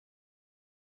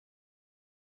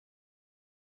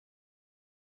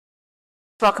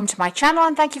Welcome to my channel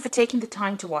and thank you for taking the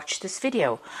time to watch this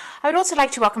video. I would also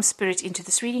like to welcome Spirit into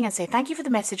this reading and say thank you for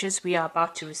the messages we are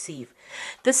about to receive.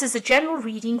 This is a general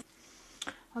reading.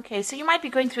 Okay, so you might be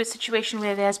going through a situation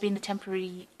where there's been a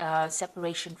temporary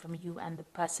separation from you and the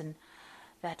person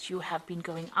that you have been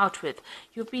going out with.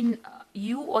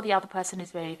 You or the other person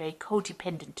is very, very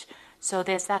codependent. So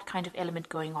there's that kind of element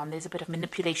going on. There's a bit of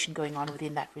manipulation going on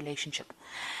within that relationship.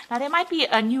 Now there might be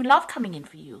a new love coming in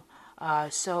for you.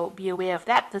 So be aware of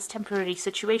that. This temporary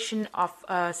situation of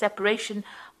separation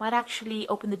might actually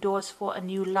open the doors for a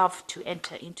new love to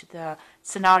enter into the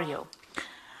scenario.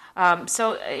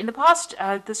 So in the past,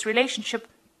 this relationship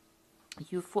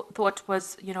you thought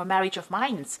was, a marriage of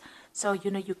minds. So,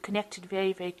 you connected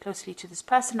very, very closely to this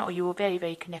person, or you were very,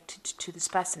 very connected to this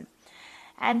person.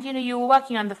 And, you were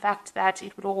working on the fact that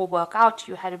it would all work out.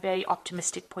 You had a very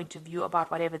optimistic point of view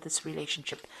about whatever this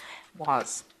relationship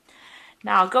was.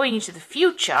 Now, going into the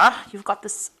future, you've got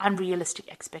this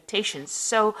unrealistic expectations.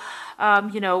 So,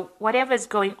 whatever is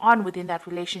going on within that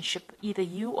relationship, either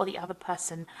you or the other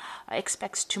person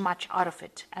expects too much out of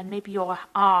it. And maybe you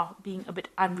are being a bit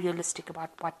unrealistic about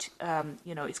what,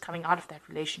 is coming out of that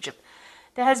relationship.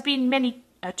 There has been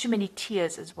too many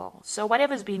tears as well. So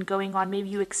whatever's been going on, maybe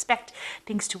you expect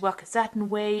things to work a certain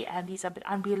way, and these are a bit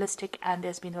unrealistic, and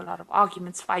there's been a lot of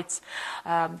arguments, fights.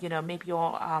 Maybe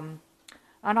you're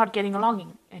are not getting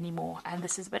along anymore, and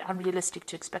this is a bit unrealistic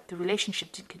to expect the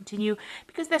relationship to continue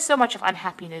because there's so much of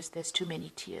unhappiness, there's too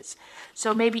many tears.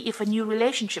 So maybe if a new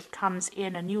relationship comes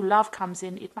in, a new love comes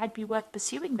in, it might be worth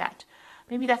pursuing that.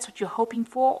 Maybe that's what you're hoping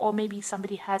for, or maybe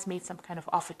somebody has made some kind of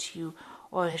offer to you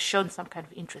or has shown some kind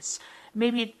of interest.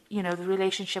 Maybe, the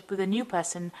relationship with a new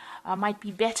person might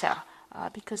be better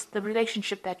because the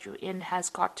relationship that you're in has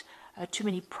got too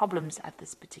many problems at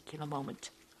this particular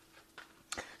moment.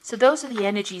 So those are the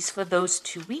energies for those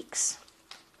 2 weeks.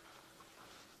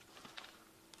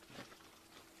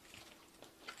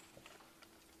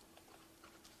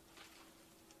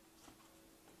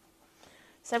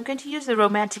 So I'm going to use the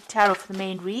Romantic Tarot for the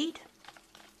main read.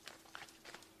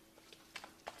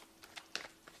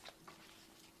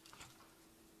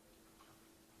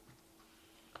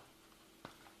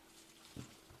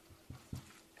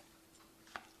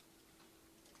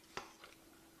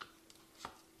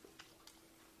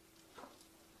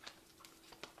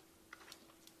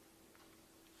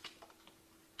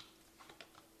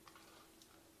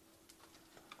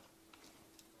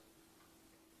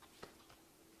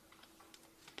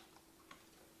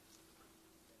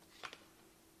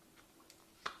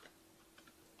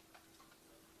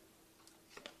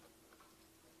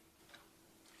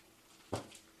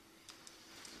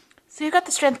 So you've got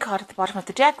the Strength card at the bottom of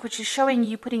the deck, which is showing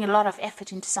you putting a lot of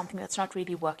effort into something that's not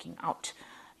really working out.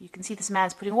 You can see this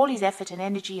man's putting all his effort and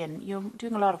energy, and you're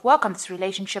doing a lot of work on this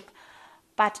relationship,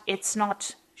 but it's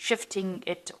not shifting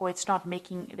it, or it's not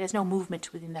there's no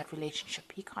movement within that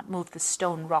relationship. He can't move the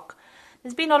stone rock.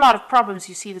 There's been a lot of problems.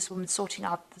 You see this woman sorting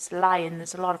out this lion.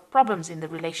 There's a lot of problems in the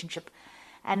relationship.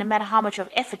 And no matter how much of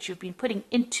effort you've been putting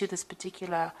into this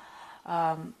particular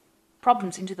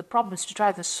problems to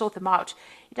try to sort them out,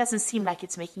 it doesn't seem like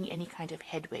it's making any kind of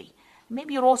headway.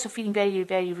 Maybe you're also feeling very,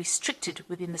 very restricted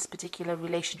within this particular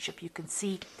relationship. You can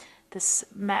see this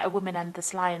woman and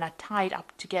this lion are tied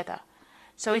up together.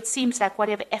 So it seems like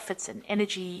whatever efforts and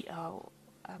energy,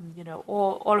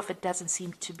 all of it doesn't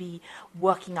seem to be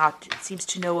working out. It seems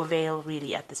to no avail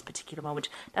really at this particular moment.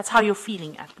 That's how you're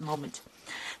feeling at the moment.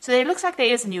 So it looks like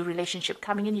there is a new relationship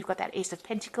coming in. You've got that Ace of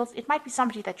Pentacles. It might be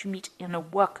somebody that you meet in a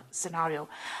work scenario.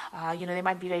 They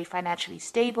might be very financially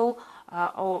stable,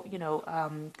 or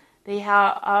they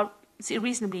are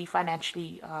reasonably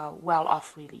financially well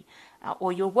off, really.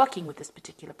 Or you're working with this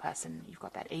particular person. You've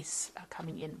got that Ace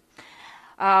coming in.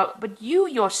 But you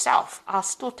yourself are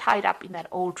still tied up in that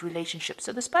old relationship.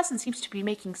 So this person seems to be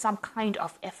making some kind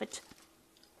of effort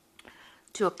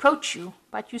to approach you,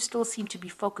 but you still seem to be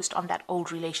focused on that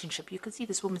old relationship. You can see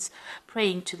this woman's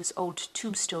praying to this old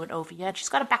tombstone over here, and she's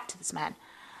got her back to this man.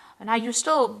 And now you're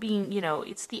still being,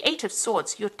 it's the Eight of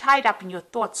Swords. You're tied up in your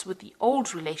thoughts with the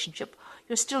old relationship.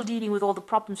 You're still dealing with all the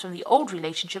problems from the old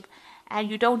relationship, and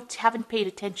you haven't paid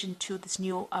attention to this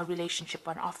new relationship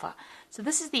on offer. So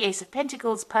this is the Ace of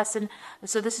Pentacles person.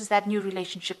 So this is that new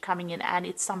relationship coming in, and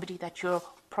it's somebody that you're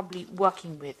probably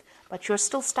working with, but you're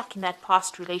still stuck in that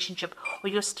past relationship, or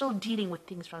you're still dealing with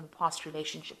things from the past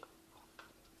relationship.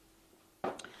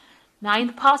 Now, in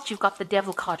the past, you've got the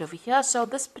Devil card over here. So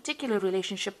this particular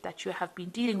relationship that you have been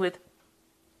dealing with,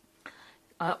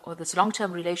 or this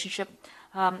long-term relationship,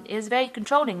 is very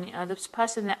controlling. This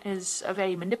person is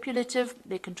very manipulative.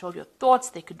 They control your thoughts.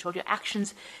 They control your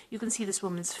actions. You can see this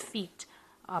woman's feet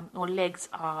or legs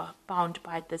are bound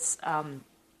by this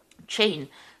chain.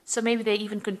 So maybe they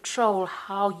even control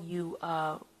how you,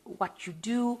 what you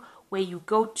do, where you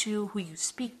go to, who you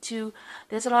speak to.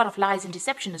 There's a lot of lies and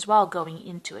deception as well going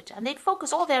into it. And they'd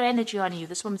focus all their energy on you.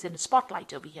 This woman's in the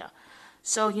spotlight over here.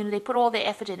 So, they put all their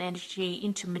effort and energy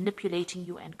into manipulating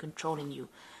you and controlling you.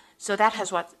 So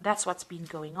that's what's been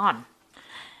going on.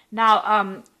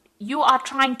 Now, you are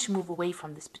trying to move away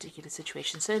from this particular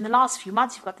situation. So in the last few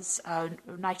months, you've got this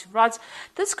Knight of Rods.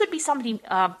 This could be somebody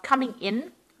coming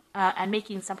in and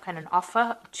making some kind of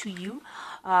offer to you.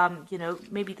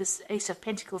 Maybe this Ace of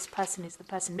Pentacles person is the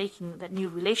person making that new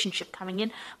relationship coming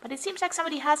in. But it seems like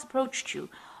somebody has approached you.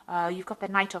 You've got the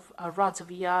Knight of Rods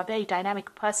over here, a very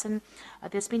dynamic person.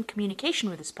 There's been communication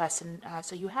with this person.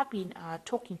 So you have been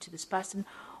talking to this person,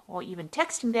 or even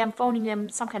texting them, phoning them,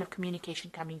 some kind of communication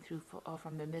coming through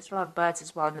from them. There's a lot of birds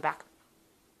as well in the back.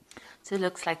 So it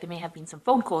looks like there may have been some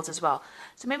phone calls as well.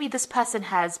 So maybe this person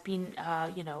has been,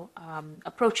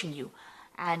 approaching you,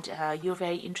 and you're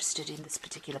very interested in this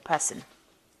particular person.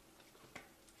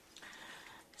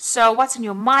 So what's in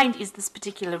your mind is this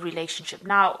particular relationship.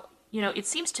 Now, it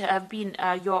seems to have been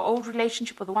your old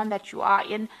relationship, or the one that you are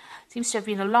in. It seems to have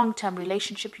been a long-term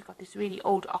relationship. You've got this really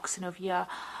old oxen over here.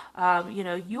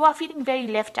 You are feeling very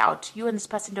left out. You and this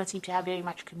person don't seem to have very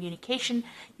much communication.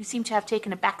 You seem to have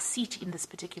taken a back seat in this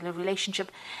particular relationship.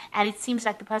 And it seems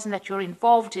like the person that you're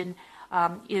involved in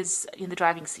is in the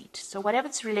driving seat. So whatever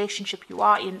this relationship you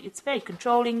are in, it's very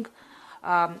controlling.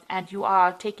 And you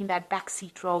are taking that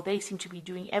backseat role. They seem to be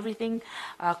doing everything,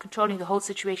 controlling the whole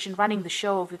situation, running the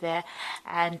show over there,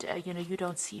 and you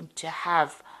don't seem to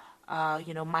have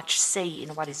much say in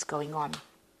what is going on.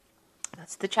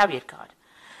 That's the Chariot card.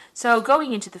 So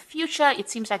going into the future, it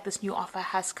seems like this new offer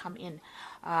has come in.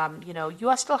 You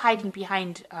are still hiding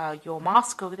behind your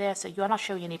mask over there, so you are not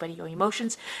showing anybody your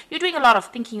emotions. You're doing a lot of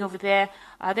thinking over there.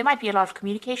 There might be a lot of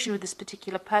communication with this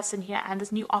particular person here, and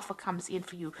this new offer comes in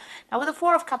for you. Now, with the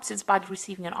Four of Cups, it's about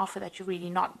receiving an offer that you're really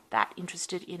not that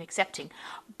interested in accepting,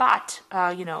 but,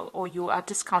 or you are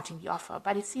discounting the offer.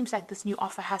 But it seems like this new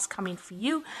offer has come in for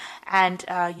you, and,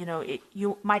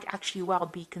 you might actually well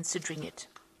be considering it.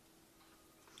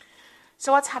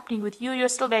 So what's happening with you? You're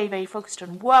still very, very focused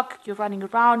on work. You're running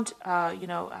around,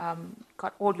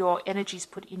 got all your energies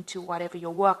put into whatever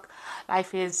your work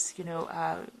life is.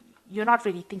 You're not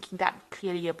really thinking that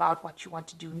clearly about what you want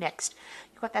to do next.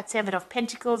 You've got that Seven of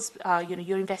Pentacles.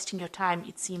 You're investing your time,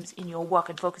 it seems, in your work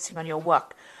and focusing on your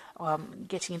work,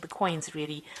 getting the coins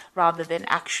really, rather than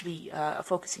actually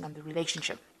focusing on the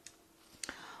relationship.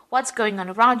 What's going on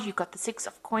around you? You've got the Six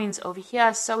of Coins over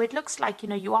here. So it looks like,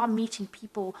 you are meeting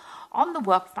people on the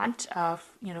work front,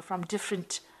 from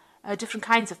different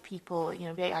kinds of people,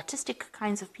 very artistic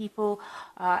kinds of people.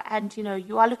 And,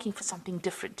 you are looking for something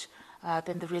different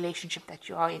than the relationship that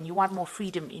you are in. You want more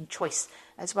freedom in choice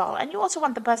as well. And you also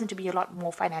want the person to be a lot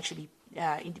more financially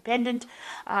independent.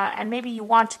 And maybe you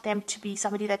want them to be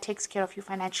somebody that takes care of you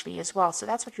financially as well. So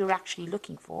that's what you're actually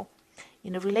looking for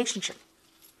in a relationship.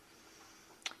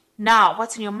 Now,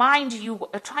 what's in your mind? You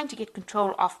are trying to get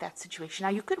control of that situation. Now,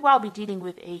 you could well be dealing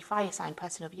with a fire sign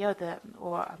person over here,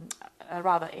 or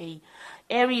rather a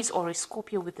Aries or a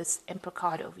Scorpio with this Emperor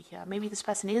card over here. Maybe this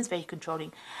person is very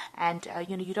controlling, and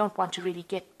you don't want to really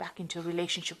get back into a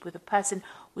relationship with a person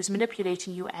who is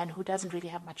manipulating you and who doesn't really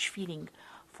have much feeling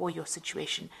for your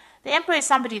situation. The Emperor is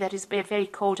somebody that is very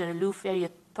cold and aloof, very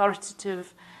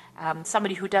authoritative,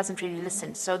 somebody who doesn't really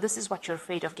listen. So this is what you're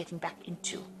afraid of getting back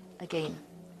into again.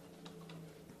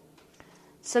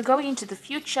 So going into the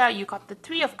future, you got the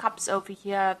Three of Cups over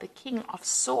here, the King of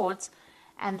Swords,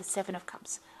 and the Seven of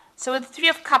Cups. So the Three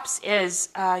of Cups is,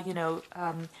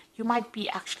 you might be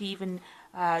actually even,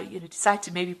 decide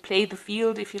to maybe play the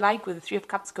field, if you like, with the Three of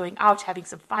Cups, going out, having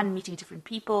some fun, meeting different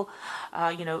people.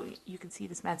 You can see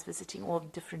this man's visiting all the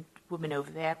different women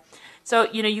over there. So,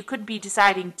 you could be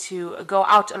deciding to go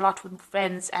out a lot with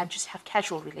friends and just have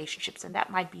casual relationships. And that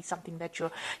might be something that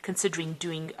you're considering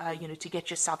doing, to get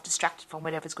yourself distracted from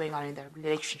whatever's going on in the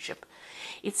relationship.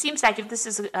 It seems like if this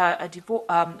is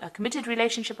a committed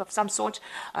relationship of some sort,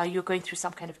 you're going through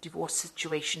some kind of divorce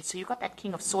situation. So you've got that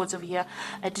King of Swords over here,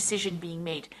 a decision being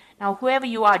made. Now, whoever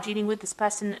you are dealing with, this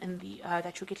person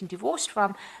that you're getting divorced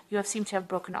from, you seem to have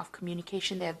broken off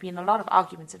communication. There have been a lot of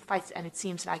arguments and fights, and it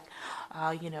seems like,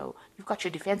 you've got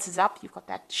your defenses up. You've got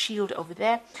that shield over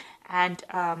there, and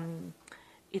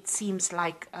it seems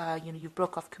like, you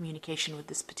broke off communication with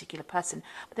this particular person.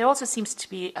 But there also seems to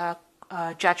be a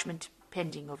judgment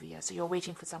pending over here. So you're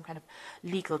waiting for some kind of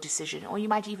legal decision, or you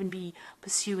might even be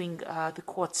pursuing the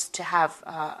courts to have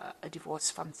a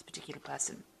divorce from this particular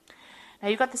person. Now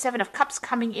you've got the Seven of Cups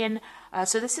coming in.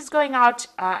 So this is going out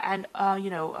and,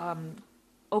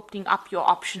 opening up your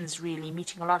options, really,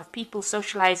 meeting a lot of people,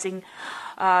 socializing,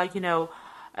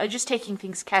 just taking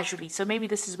things casually. So maybe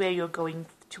this is where you're going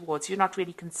towards. You're not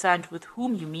really concerned with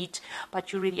whom you meet,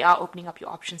 but you really are opening up your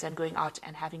options and going out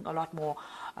and having a lot more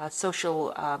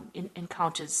social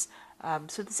encounters.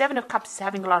 So the Seven of Cups is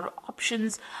having a lot of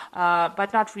options,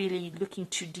 but not really looking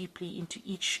too deeply into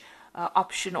each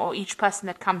option or each person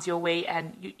that comes your way.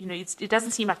 And it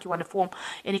doesn't seem like you want to form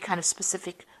any kind of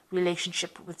specific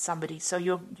relationship with somebody. So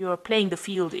you're playing the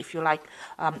field, if you like,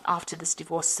 after this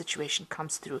divorce situation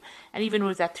comes through. And even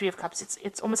with that Three of Cups,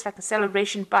 it's almost like a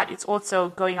celebration, but it's also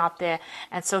going out there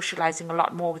and socializing a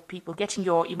lot more with people, getting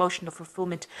your emotional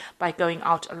fulfillment by going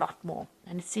out a lot more.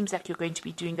 And it seems like you're going to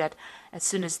be doing that as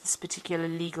soon as this particular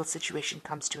legal situation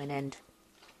comes to an end.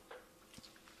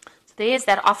 There is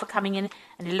that offer coming in,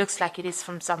 and it looks like it is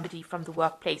from somebody from the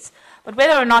workplace. But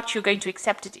whether or not you're going to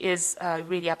accept it is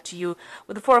really up to you.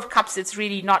 With the Four of Cups, it's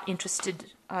really not interested.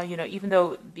 Even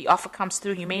though the offer comes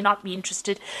through, you may not be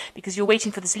interested because you're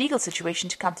waiting for this legal situation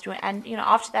to come through. And,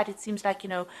 after that, it seems like,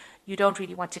 you don't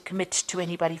really want to commit to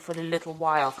anybody for a little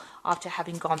while after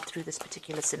having gone through this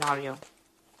particular scenario.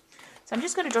 So I'm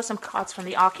just going to draw some cards from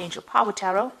the Archangel Power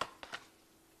Tarot.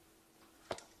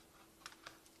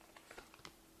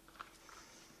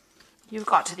 You've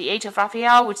got the Eight of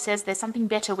Raphael, which says there's something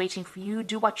better waiting for you.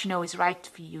 Do what you know is right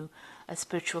for you, a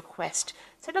spiritual quest.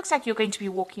 So it looks like you're going to be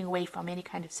walking away from any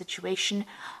kind of situation.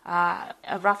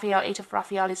 Raphael, Eight of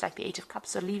Raphael is like the Eight of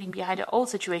Cups, so leaving behind an old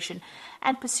situation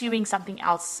and pursuing something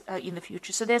else in the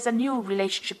future. So there's a new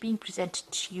relationship being presented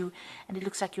to you, and it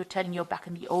looks like you're turning your back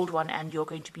on the old one and you're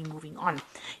going to be moving on.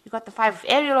 You've got the Five of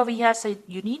Ariel over here, so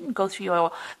you needn't go through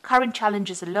your current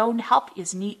challenges alone. Help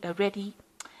is ready,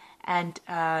 and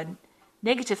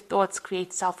negative thoughts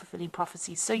create self-fulfilling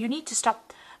prophecies. So you need to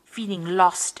stop feeling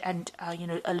lost and,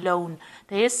 alone.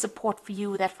 There is support for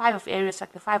you. That Five of Aries,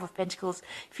 like the Five of Pentacles,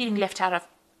 feeling left out in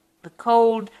the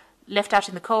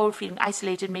cold, feeling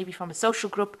isolated, maybe from a social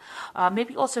group,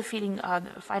 maybe also feeling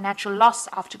financial loss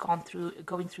after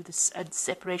going through this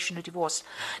separation or divorce.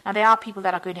 Now, there are people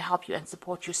that are going to help you and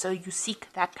support you, so you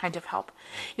seek that kind of help.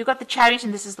 You've got the Chariot,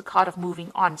 and this is the card of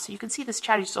moving on. So you can see this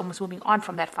Chariot is almost moving on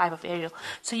from that Five of Ariel.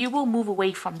 So you will move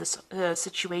away from this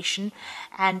situation,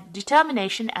 and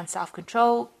determination and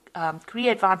self-control,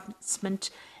 career advancement,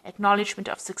 acknowledgement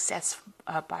of success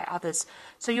by others.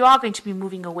 So you are going to be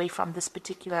moving away from this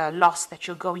particular loss that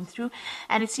you're going through,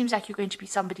 and it seems like you're going to be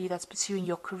somebody that's pursuing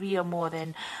your career more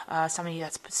than somebody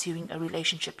that's pursuing a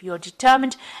relationship. You're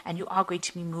determined and you are going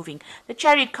to be moving. The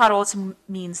Chariot card also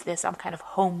means there's some kind of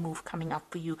home move coming up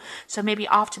for you. So maybe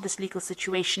after this legal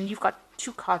situation, you've got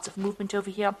two cards of movement over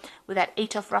here with that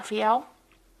Eight of Raphael.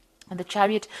 And the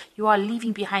Chariot, you are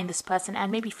leaving behind this person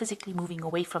and maybe physically moving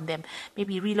away from them,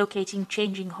 maybe relocating,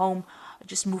 changing home,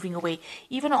 just moving away.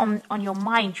 Even on your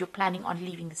mind, you're planning on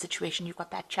leaving the situation. You've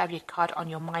got that Chariot card on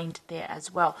your mind there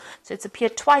as well. So it's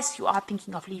appeared twice. You are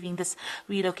thinking of leaving this,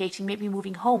 relocating, maybe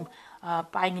moving home,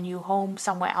 buying a new home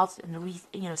somewhere else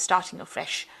and starting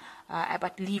afresh.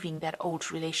 But leaving that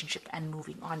old relationship and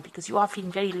moving on, because you are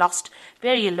feeling very lost,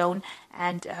 very alone,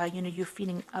 and you're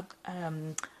feeling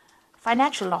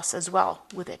financial loss as well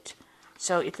with it.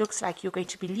 So it looks like you're going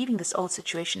to be leaving this old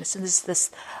situation as soon as this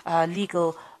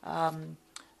legal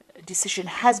decision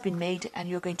has been made, and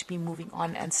you're going to be moving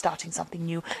on and starting something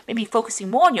new, maybe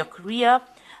focusing more on your career,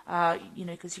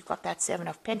 because you've got that Seven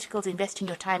of Pentacles, investing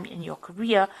your time in your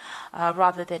career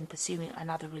rather than pursuing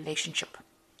another relationship.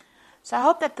 So I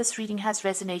hope that this reading has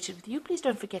resonated with you. Please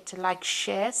don't forget to like,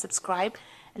 share, subscribe,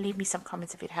 and leave me some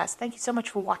comments if it has. Thank you so much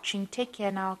for watching. Take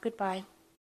care now. Goodbye.